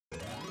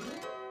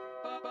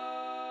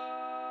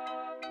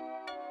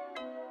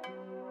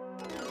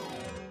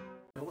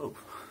Hello.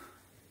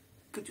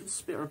 Could you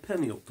spare a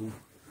penny or two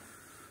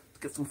to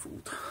get some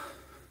food?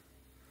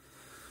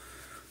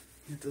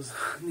 It is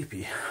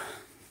nippy.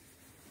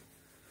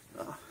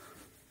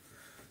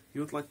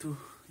 You would like to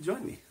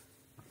join me?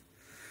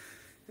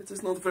 It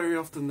is not very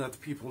often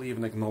that people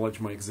even acknowledge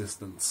my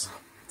existence,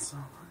 so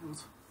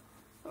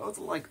I would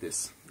like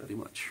this very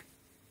much.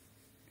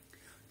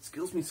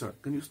 Excuse me, sir,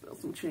 can you spare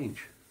some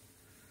change?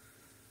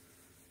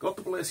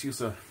 God bless you,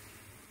 sir.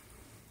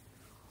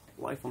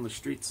 Life on the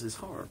streets is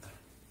hard.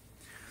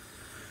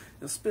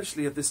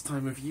 Especially at this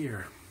time of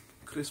year.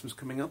 Christmas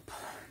coming up.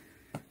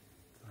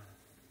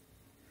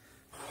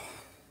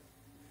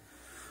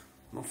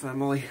 No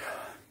family.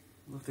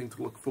 Nothing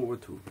to look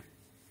forward to.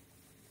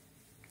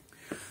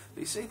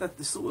 They say that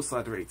the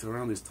suicide rate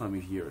around this time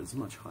of year is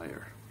much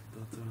higher.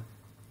 But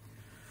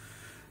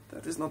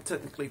that is not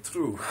technically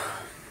true.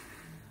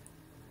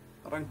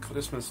 Around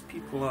Christmas,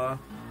 people are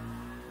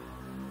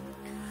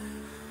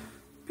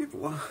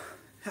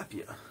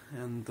happier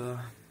and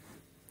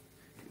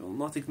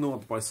not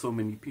ignored by so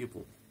many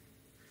people.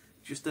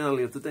 Just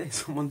earlier today,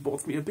 someone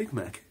bought me a Big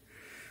Mac,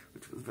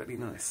 which was very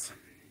nice.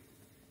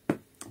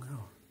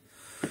 Oh,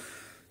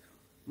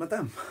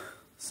 Madame,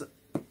 so,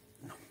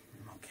 no,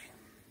 okay.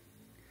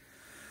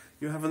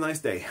 You have a nice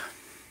day.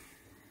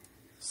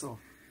 So,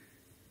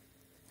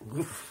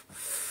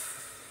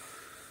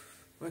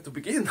 where to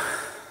begin?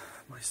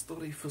 My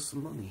story for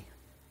some money.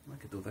 I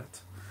could do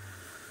that.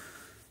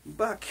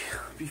 Back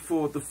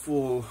before the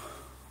fall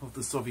of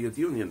the Soviet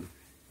Union,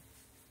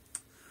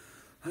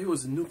 I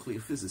was a nuclear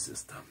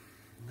physicist.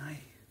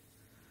 I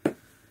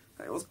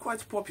was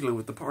quite popular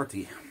with the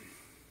party.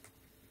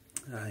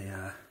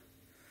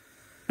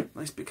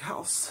 Nice big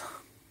house,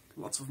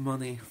 lots of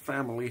money,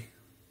 family.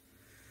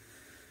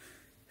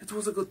 It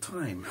was a good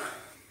time.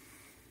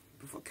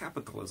 Before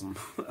capitalism.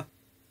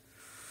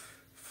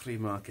 Free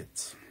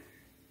market.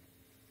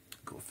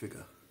 Go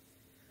figure.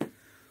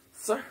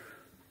 Sir?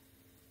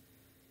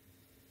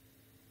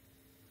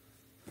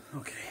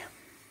 Okay.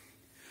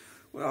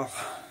 Well,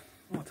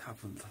 what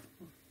happened?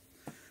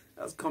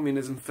 As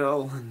communism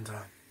fell, and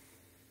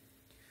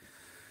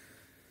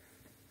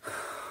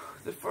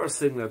the first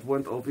thing that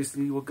went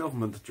obviously were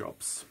government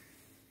jobs.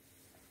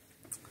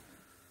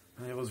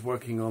 I was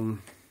working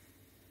on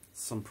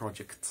some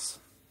projects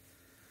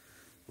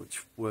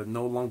which were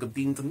no longer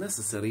deemed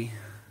necessary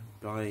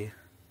by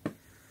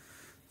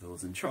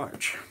those in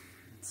charge.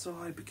 So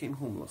I became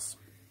homeless.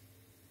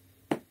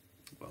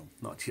 Well,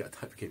 not yet,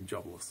 I became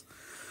jobless.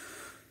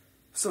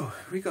 So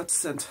we got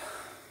sent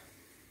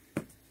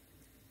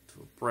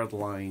to bread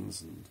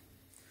lines and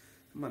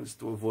managed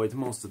to avoid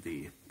most of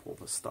the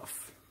pauper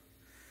stuff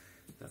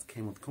that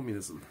came with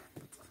communism.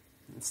 But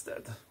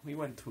instead, we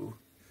went to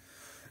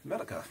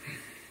America,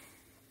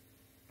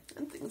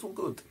 and things were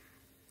good.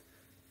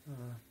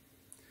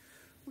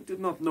 We did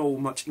not know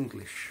much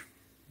English.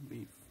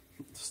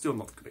 Still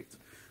not great.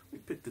 We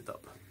picked it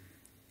up.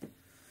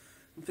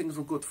 And things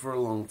were good for a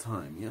long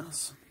time,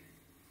 yes?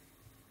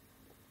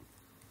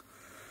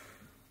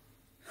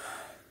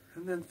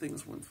 And then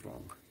things went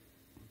wrong.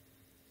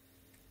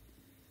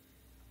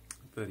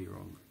 Very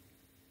wrong.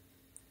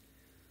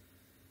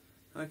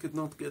 I could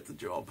not get a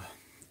job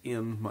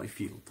in my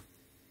field.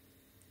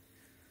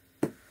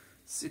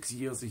 6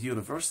 years of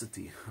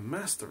university, a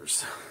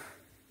master's,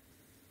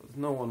 but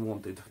no one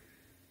wanted.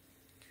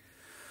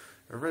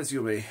 A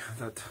resume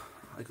that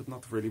I could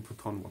not really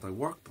put on what I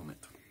worked on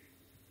it.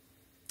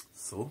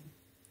 So,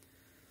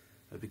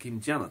 I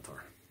became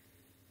janitor.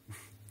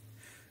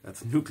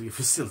 At a nuclear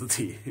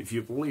facility, if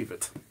you believe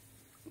it.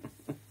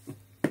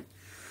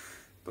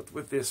 But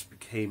with this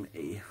became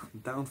a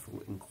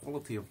downfall in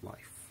quality of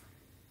life.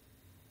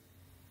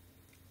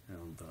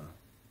 And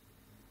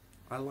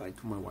I lied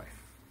to my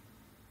wife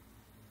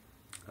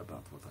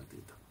about what I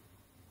did.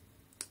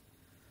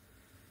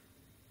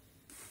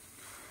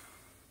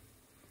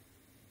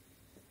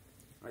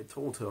 I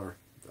told her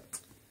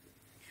that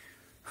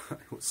I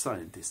was a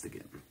scientist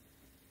again,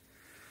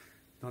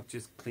 not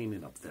just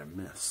cleaning up their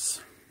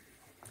mess.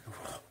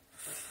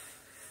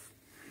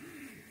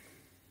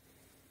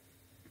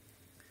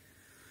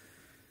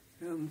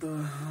 And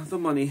the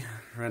money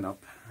ran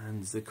up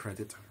and the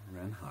credit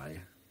ran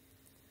high.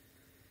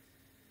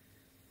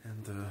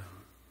 And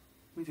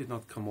we did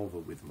not come over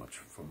with much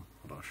from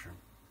Russia.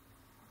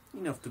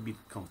 Enough to be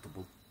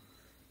comfortable,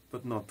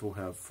 but not to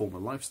have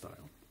formal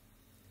lifestyle.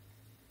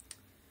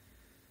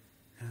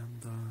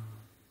 And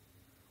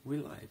we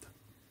lied.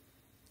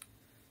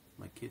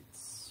 My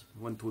kids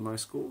went to a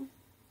nice school.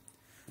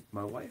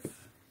 My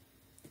wife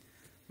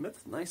met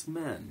a nice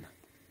man.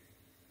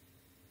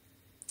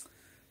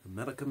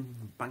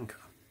 American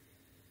banker.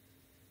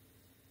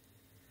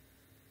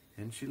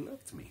 And she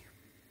left me.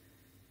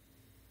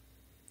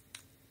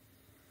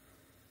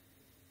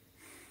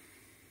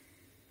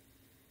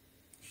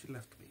 She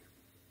left me.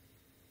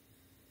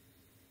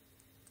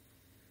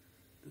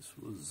 This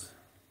was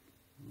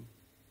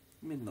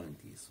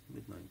mid-90s.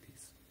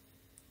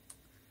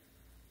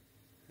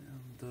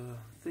 And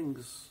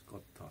things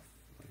got tough.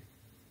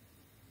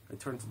 I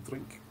turned to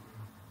drink.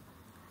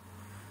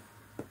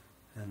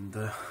 And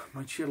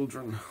my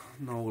children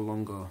no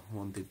longer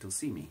wanted to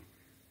see me.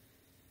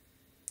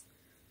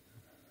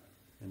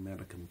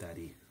 American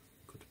daddy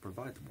could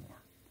provide more.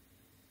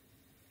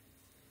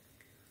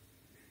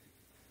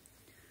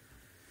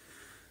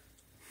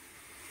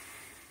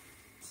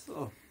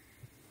 So,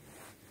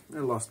 I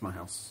lost my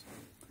house,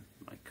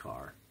 my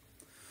car,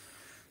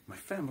 my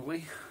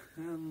family,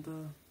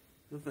 and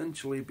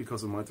eventually,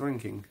 because of my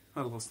drinking,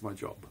 I lost my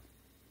job.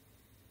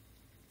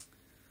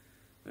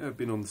 I've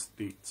been on the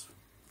streets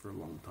for a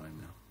long time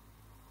now.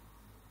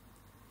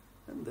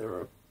 And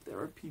there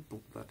are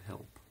people that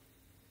help.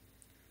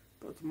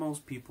 But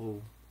most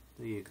people,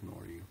 they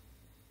ignore you.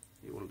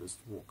 They will just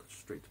walk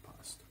straight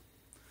past.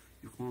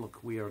 You can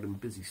look, we are in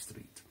busy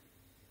street.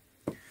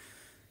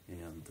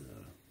 And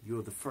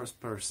you're the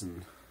first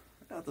person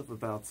out of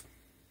about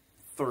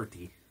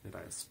 30 that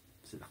I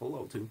said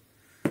hello to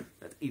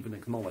that even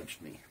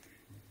acknowledged me.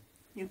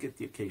 You get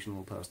the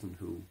occasional person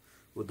who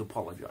would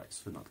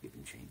apologize for not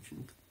giving change,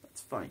 and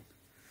that's fine.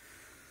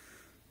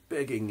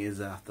 Begging is,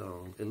 after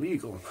all,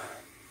 illegal.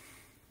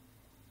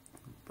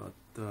 But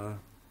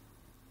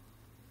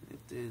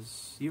it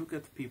is, you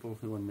get people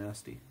who are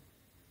nasty.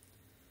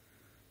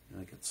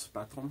 I get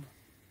spat on.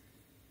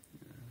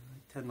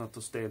 I tend not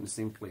to stay in the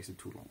same place for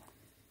too long,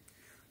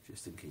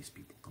 just in case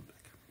people come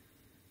back.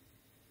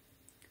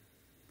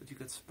 But you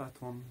get spat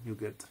on, you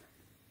get...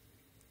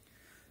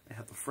 I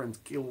had a friend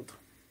killed,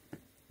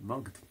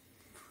 mugged.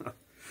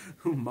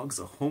 Who mugs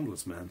a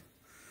homeless man?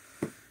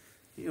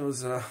 He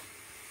was not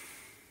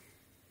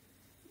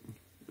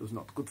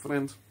a good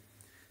friend.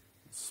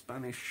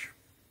 Spanish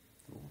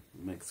or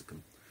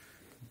Mexican.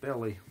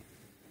 Barely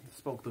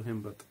spoke to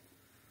him, but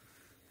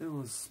there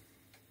was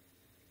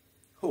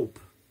hope.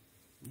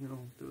 You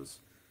know, there was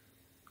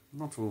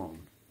not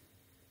alone.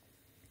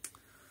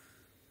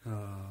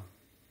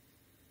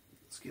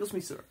 Excuse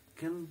me, sir.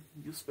 Can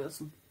you spare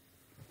some?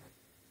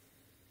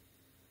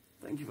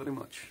 Thank you very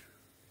much.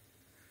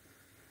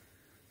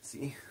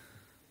 See,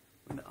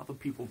 when other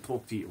people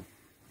talk to you,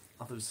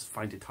 others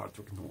find it hard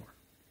to ignore.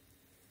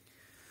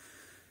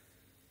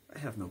 I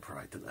have no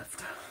pride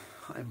left.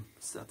 I'm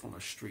sat on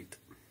a street,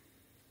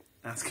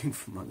 asking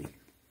for money.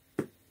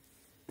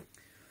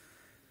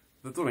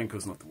 The drink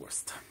was not the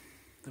worst.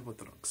 There were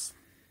drugs.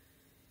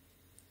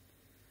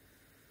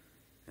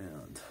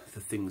 And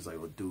the things I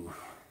would do,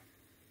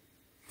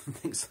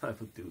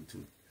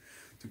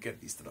 to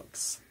get these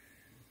drugs.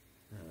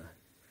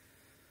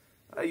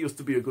 I used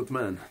to be a good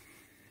man.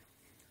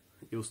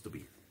 I used to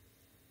be.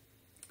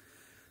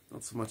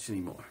 Not so much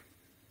anymore.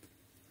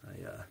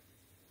 I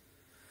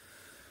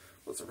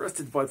was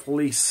arrested by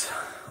police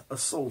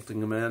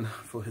assaulting a man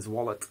for his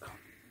wallet.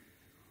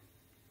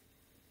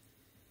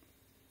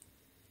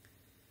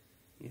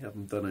 He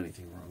hadn't done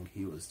anything wrong,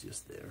 he was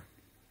just there.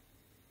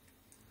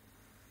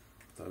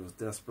 But I was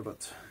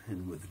desperate,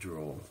 in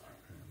withdrawal,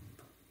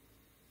 and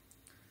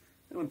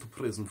I went to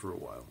prison for a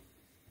while.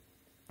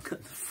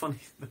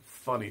 The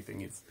funny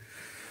thing is,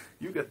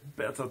 you get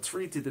better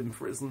treated in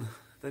prison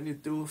than you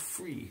do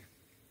free.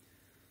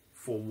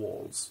 4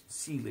 walls,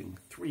 ceiling,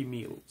 3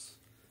 meals,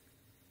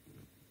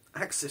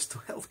 access to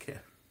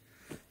healthcare.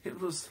 It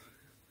was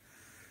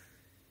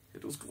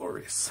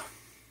glorious.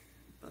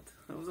 But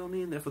I was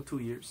only in there for 2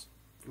 years.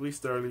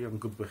 Released early on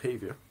good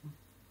behavior.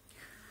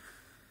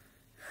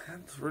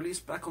 And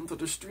released back onto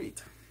the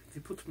street.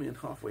 They put me in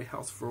halfway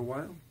house for a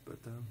while, but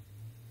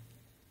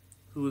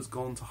who has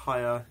gone to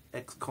hire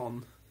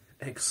ex-con,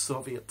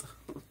 ex-Soviet?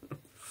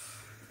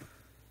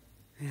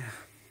 Yeah.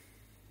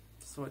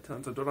 So I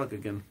turned to drug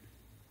again.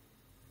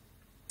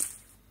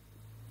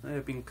 I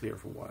have been clear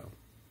for a while.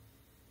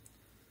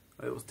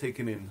 I was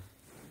taken in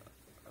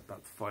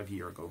about 5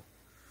 years ago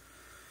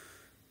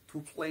to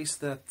a place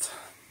that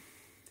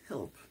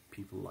helped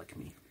people like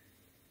me.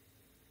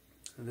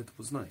 And it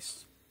was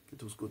nice.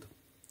 It was good.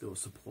 There was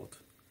support.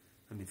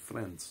 I made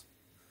friends.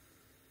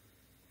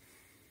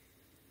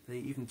 They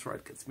even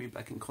tried to get me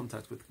back in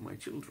contact with my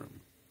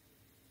children.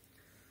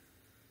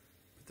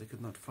 But they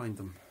could not find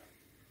them.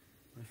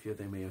 I fear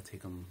they may have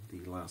taken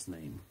the last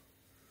name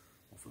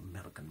of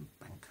American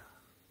banker.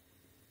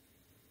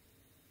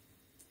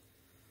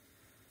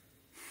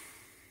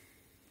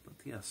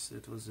 But yes,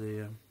 it was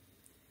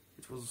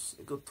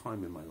a good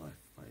time in my life.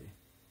 I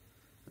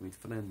made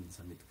friends,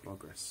 I made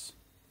progress.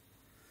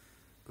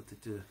 But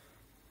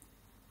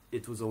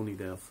it was only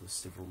there for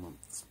several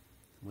months.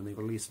 When they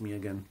released me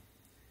again,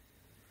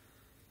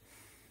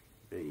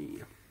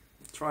 they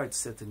tried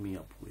setting me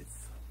up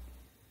with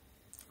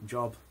a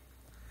job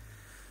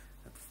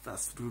at a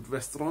fast food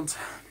restaurant.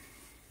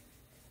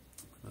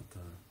 But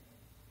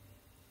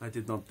I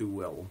did not do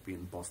well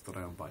being bossed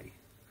around by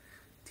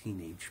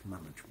teenage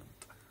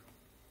management.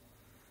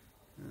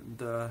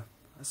 And a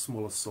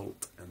small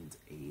assault and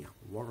a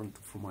warrant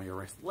for my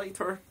arrest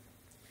later.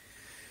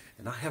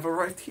 And I have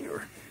arrived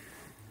here.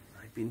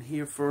 I've been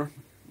here for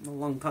a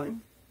long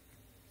time.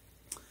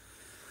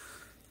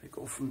 I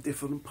go from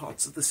different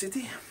parts of the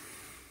city.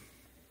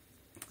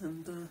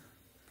 And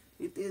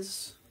it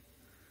is...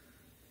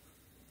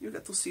 You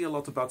get to see a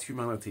lot about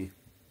humanity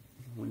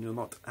when you're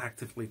not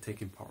actively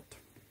taking part.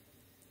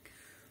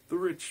 The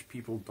rich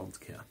people don't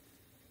care.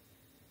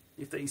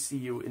 If they see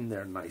you in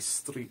their nice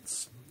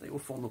streets, they will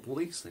phone the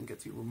police and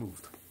get you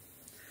removed.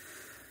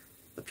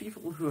 The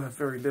people who have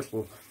very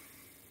little,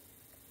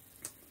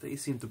 they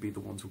seem to be the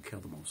ones who care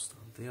the most.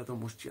 They are the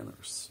most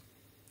generous.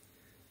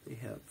 They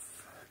have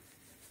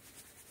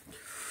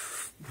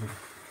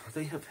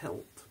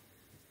helped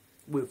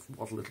with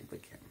what little they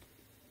can.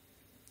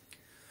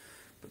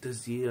 But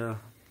the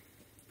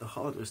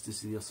hardest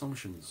is the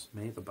assumptions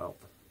made about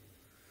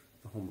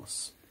the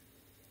homeless.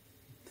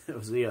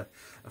 There's the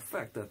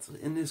fact that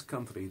in this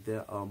country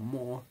there are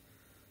more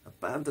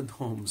abandoned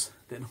homes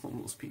than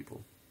homeless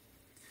people.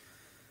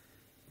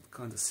 What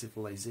kind of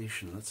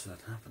civilization lets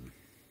that happen?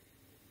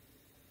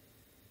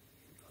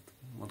 But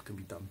what can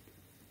be done?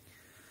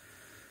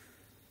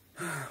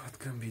 What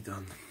can be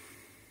done?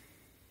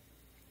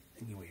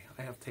 Anyway,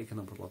 I have taken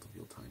up a lot of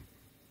your time,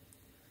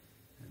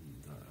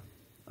 and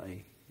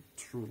I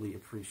truly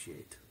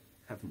appreciate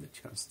having the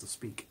chance to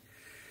speak.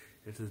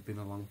 It has been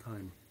a long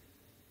time.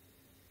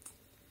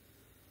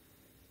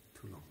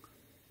 Too long.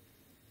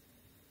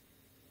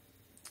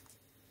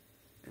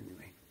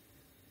 Anyway.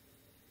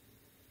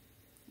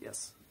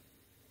 Yes,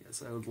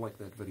 I would like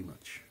that very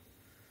much.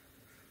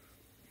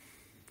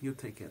 You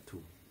take care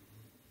too.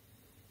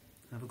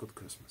 Have a good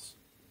Christmas.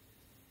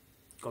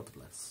 God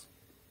bless.